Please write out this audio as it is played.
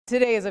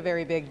Today is a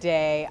very big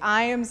day.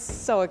 I am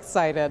so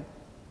excited.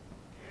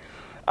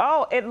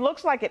 Oh, it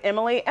looks like it,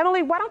 Emily.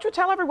 Emily, why don't you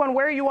tell everyone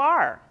where you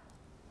are?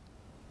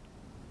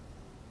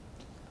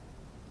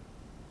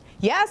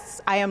 Yes,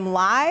 I am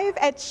live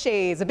at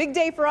Sheas. A big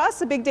day for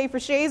us, a big day for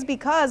Sheas,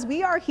 because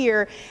we are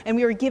here and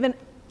we are given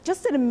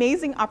just an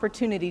amazing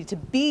opportunity to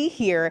be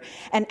here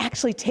and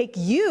actually take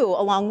you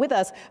along with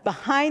us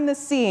behind the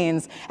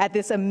scenes at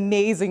this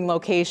amazing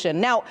location.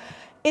 Now,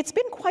 it's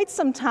been quite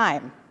some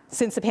time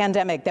since the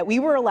pandemic that we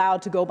were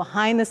allowed to go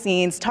behind the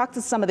scenes, talk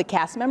to some of the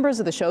cast members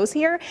of the shows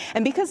here.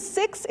 And because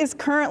 6 is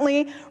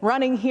currently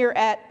running here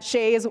at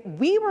Sheas,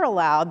 we were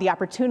allowed the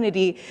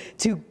opportunity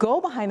to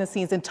go behind the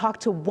scenes and talk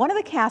to one of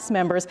the cast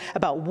members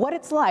about what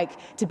it's like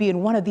to be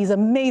in one of these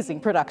amazing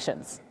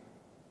productions.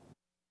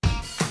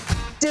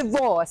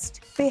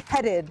 Divorced,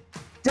 beheaded,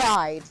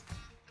 died.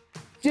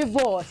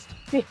 Divorced,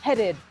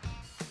 beheaded,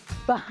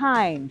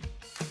 behind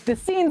the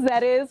scenes,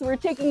 that is. We're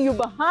taking you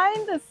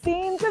behind the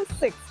scenes of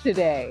 6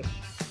 today.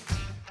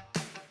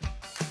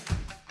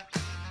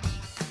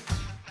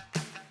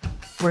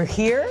 We're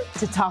here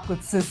to talk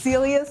with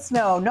Cecilia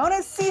Snow, known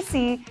as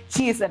Cece.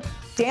 She is a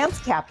dance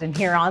captain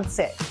here on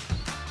 6.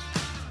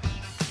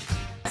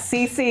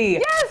 Cece.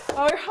 Yes!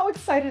 How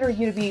excited are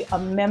you to be a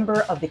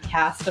member of the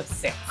cast of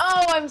 6?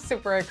 Oh, I'm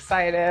super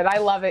excited. I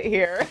love it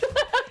here.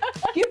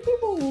 Give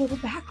people a little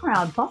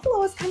background.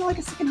 Buffalo is kind of like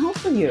a second home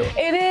for you.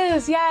 It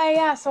is,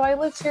 yeah. So I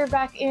lived here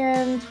back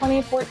in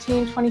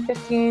 2014,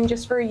 2015,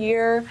 just for a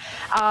year,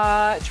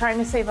 trying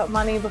to save up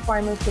money before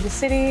I moved to the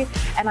city.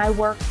 And I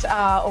worked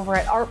over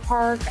at Art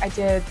Park. I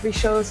did 3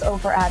 shows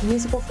over at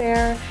Musical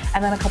Fair.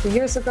 And then a couple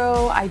years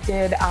ago, I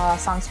did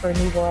Songs for a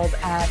New World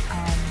at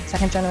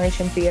Second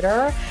Generation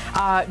Theater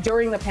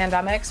during the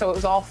pandemic. So it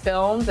was all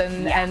filmed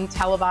and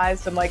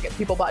televised, and like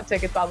people bought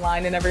tickets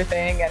online and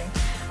everything.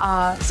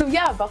 And so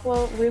yeah,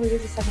 Buffalo really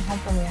is a second home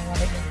for me. I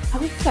love it here.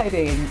 How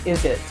exciting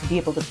is it to be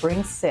able to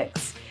bring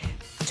 6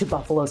 to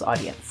Buffalo's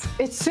audience?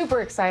 It's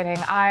super exciting.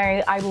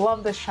 I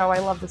love this show. I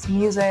love this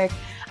music.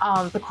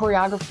 The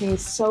choreography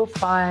is so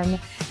fun,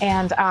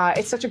 and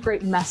it's such a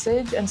great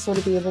message. And so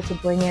to be able to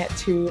bring it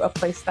to a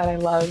place that I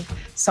love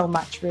so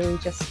much really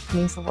just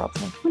means the world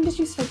to me. When did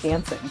you start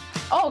dancing?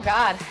 Oh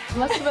God, it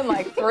must have been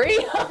like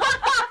 3.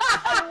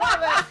 I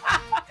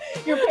love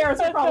it. Your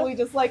parents were probably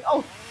just like,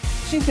 oh,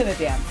 she's gonna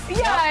dance.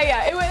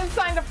 Yeah. It was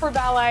signed up for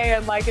ballet,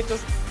 and like it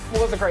just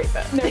was a great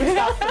fit. Never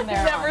stopped from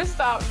there. Never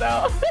stopped,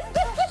 no.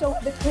 So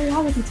the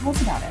choreography, tell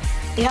us about it.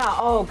 Yeah,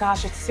 oh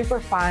gosh, it's super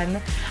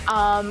fun.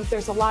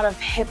 There's a lot of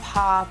hip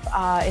hop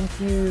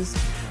infused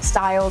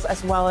styles,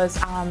 as well as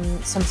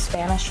some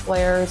Spanish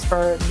flares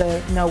for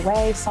the No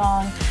Way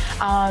song.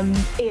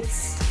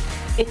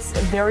 It's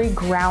very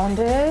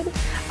grounded,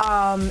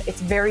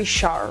 it's very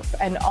sharp,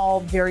 and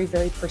all very,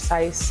 very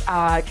precise.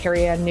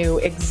 Carrie Ann knew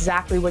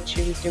exactly what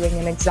she was doing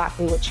and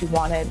exactly what she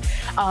wanted.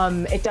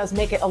 It does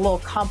make it a little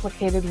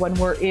complicated when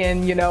we're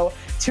in,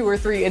 2 or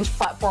 3 inch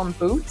platform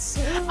boots,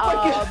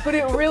 but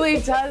it really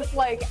does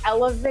like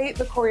elevate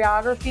the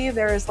choreography.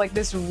 There is like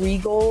this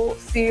regal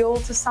feel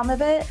to some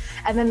of it,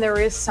 and then there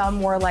is some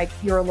where like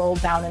you're a little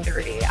down and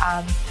dirty,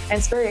 and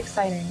it's very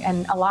exciting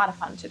and a lot of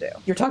fun to do.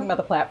 You're talking about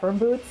the platform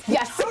boots?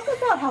 Yes. Talk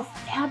about how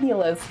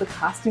fabulous the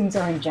costumes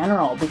are in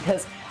general,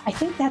 because I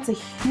think that's a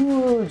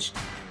huge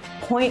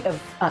point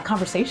of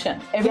conversation.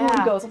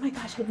 Everyone goes, oh my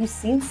gosh, have you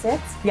seen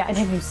 6? Yes. And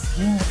have you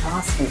seen the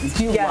costumes?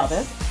 Do you love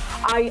it?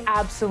 I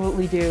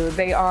absolutely do.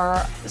 They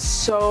are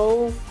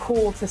so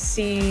cool to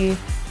see.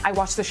 I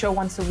watch the show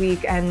once a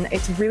week, and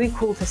it's really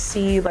cool to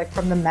see, like,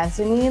 from the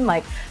mezzanine,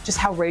 like just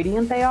how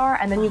radiant they are,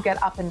 and then you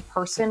get up in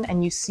person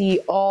and you see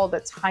all the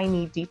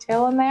tiny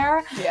detail in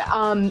there.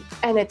 Yeah.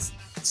 And it's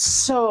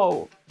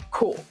so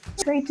cool.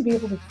 It's great to be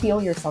able to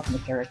feel yourself in the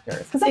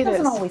characters, because that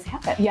doesn't always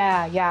happen.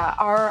 Yeah.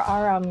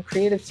 Our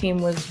creative team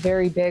was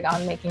very big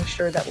on making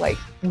sure that like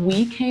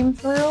we came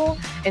through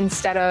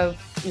instead of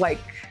like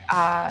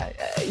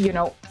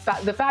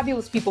the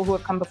fabulous people who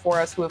have come before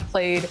us who have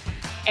played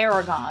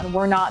Aragon.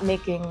 We're not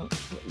making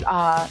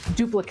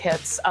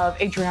duplicates of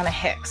Adriana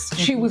Hicks.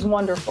 Mm-hmm. She was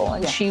wonderful,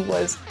 and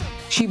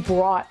she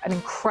brought an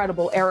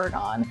incredible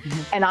Aragon,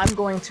 and I'm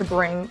going to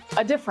bring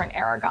a different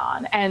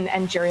Aragon,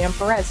 and Jerry M.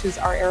 Perez, who's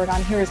our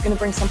Aragon here, is going to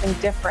bring something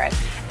different.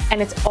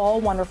 And it's all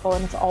wonderful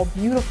and it's all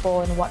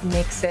beautiful, and what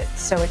makes it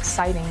so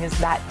exciting is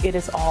that it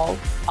is all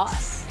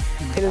us.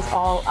 It is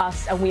all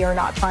us, and we are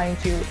not trying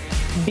to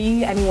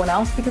be anyone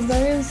else, because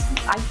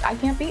I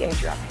can't be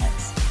Adriana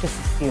Hicks. This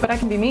is beautiful. But I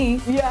can be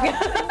me. Yeah,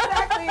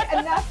 exactly.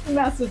 And that's the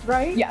message,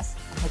 right? Yes.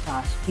 Oh my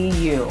gosh, be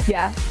you.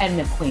 Yeah. And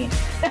McQueen.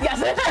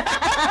 Yes.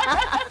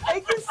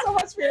 Thank you so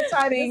much for your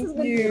time. Thank this has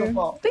been you.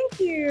 Beautiful. Thank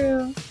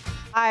you.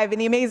 And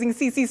the amazing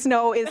Cece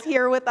Snow is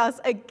here with us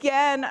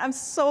again. I'm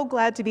so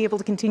glad to be able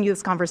to continue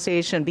this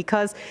conversation,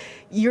 because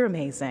you're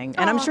amazing.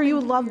 And I'm sure you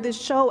love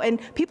this show, and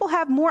people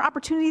have more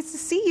opportunities to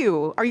see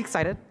you. Are you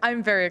excited?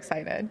 I'm very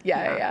excited.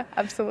 Yeah,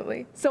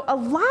 absolutely. So a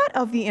lot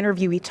of the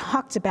interview, we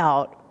talked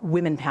about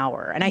women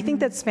power, and I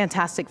think that's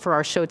fantastic for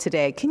our show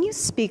today. Can you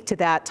speak to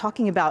that,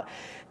 talking about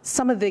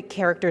some of the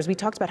characters? We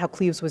talked about how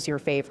Cleves was your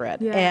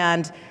favorite,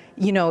 and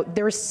you know,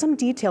 there are some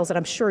details that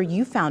I'm sure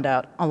you found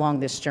out along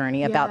this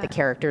journey about the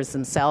characters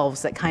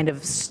themselves that kind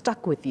of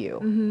stuck with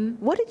you.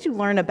 What did you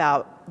learn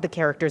about the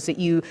characters that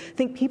you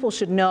think people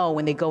should know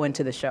when they go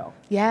into the show?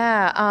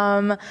 Yeah,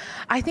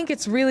 I think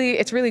it's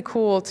really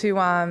cool to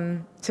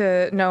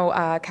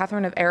know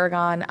Catherine of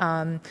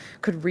Aragon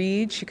could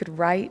read, she could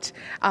write.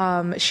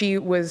 She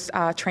was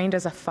trained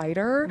as a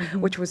fighter,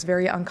 which was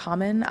very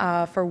uncommon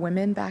for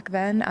women back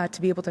then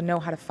to be able to know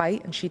how to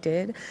fight, and she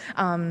did.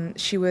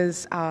 She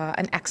was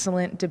an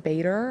excellent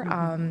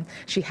debater.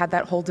 She had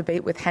that whole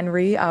debate with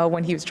Henry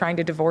when he was trying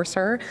to divorce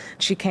her.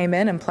 She came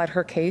in and pled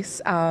her case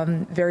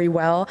very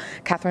well.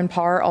 Catherine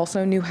Parr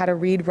also knew how to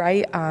read,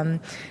 write.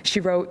 She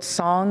wrote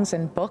songs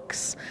and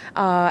books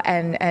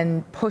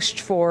and pushed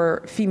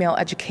for female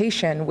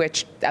education,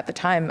 which at the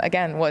time,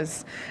 again,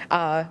 was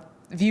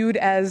viewed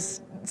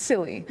as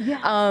silly.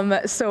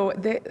 So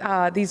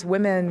these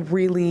women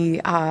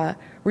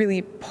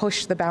really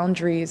pushed the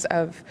boundaries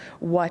of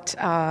what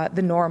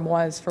the norm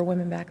was for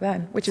women back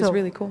then, which is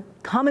really cool.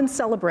 Come and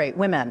celebrate,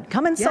 women.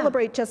 Come and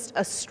celebrate just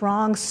a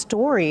strong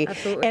story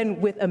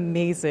and with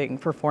amazing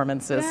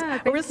performances.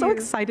 We're so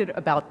excited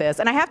about this.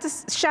 And I have to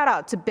shout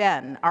out to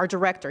Ben, our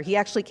director. He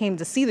actually came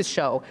to see the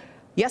show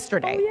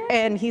yesterday,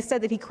 and he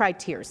said that he cried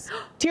tears.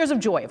 Tears of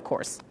joy, of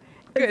course.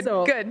 Good,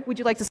 so, good. Would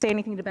you like to say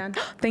anything to Ben?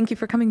 Thank you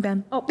for coming,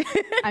 Ben. Oh,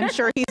 I'm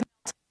sure he's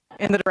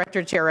in the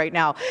director chair right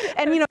now.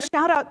 And, you know,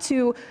 shout out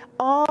to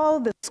all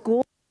the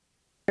schools.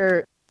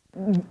 And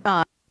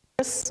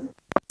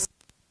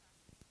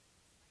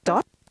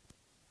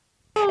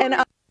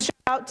shout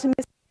out to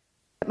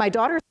my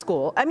daughter's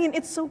school. I mean,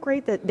 it's so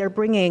great that they're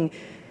bringing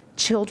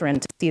children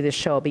to see this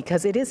show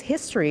because it is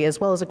history as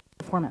well as a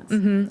performance.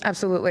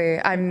 Absolutely.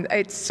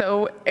 It's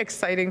so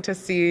exciting to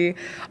see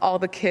all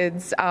the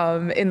kids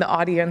in the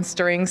audience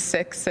during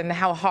 6 and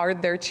how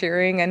hard they're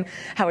cheering and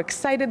how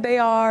excited they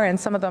are. And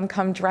some of them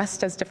come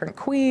dressed as different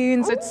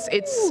queens.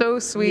 It's so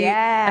sweet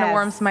and it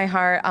warms my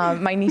heart.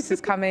 My niece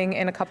is coming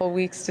in a couple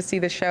weeks to see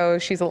the show.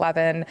 She's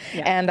 11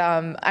 and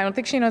I don't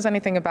think she knows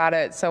anything about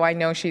it. So I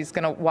know she's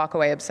going to walk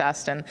away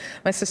obsessed. And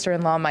my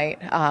sister-in-law might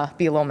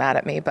be a little mad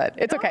at me, but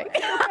it's okay.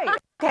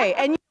 Okay,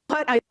 and you know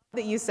what? I love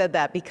that you said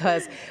that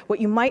because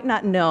what you might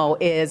not know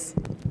is,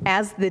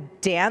 as the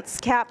dance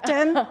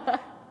captain,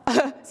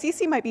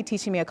 Cece might be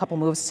teaching me a couple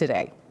moves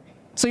today.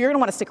 So you're going to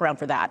want to stick around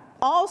for that.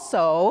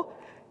 Also,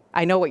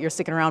 I know what you're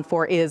sticking around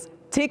for is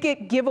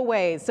ticket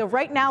giveaways. So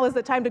right now is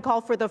the time to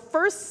call for the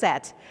first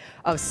set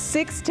of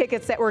 6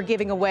 tickets that we're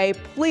giving away.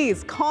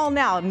 Please call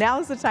now. Now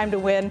is the time to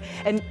win.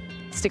 And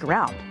stick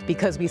around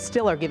because we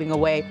still are giving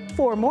away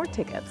 4 more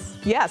tickets.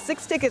 Yeah,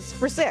 6 tickets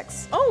for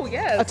 6. Oh,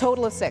 yes. A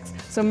total of 6.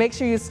 So make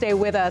sure you stay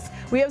with us.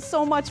 We have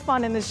so much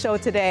fun in this show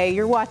today.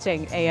 You're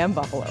watching AM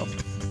Buffalo.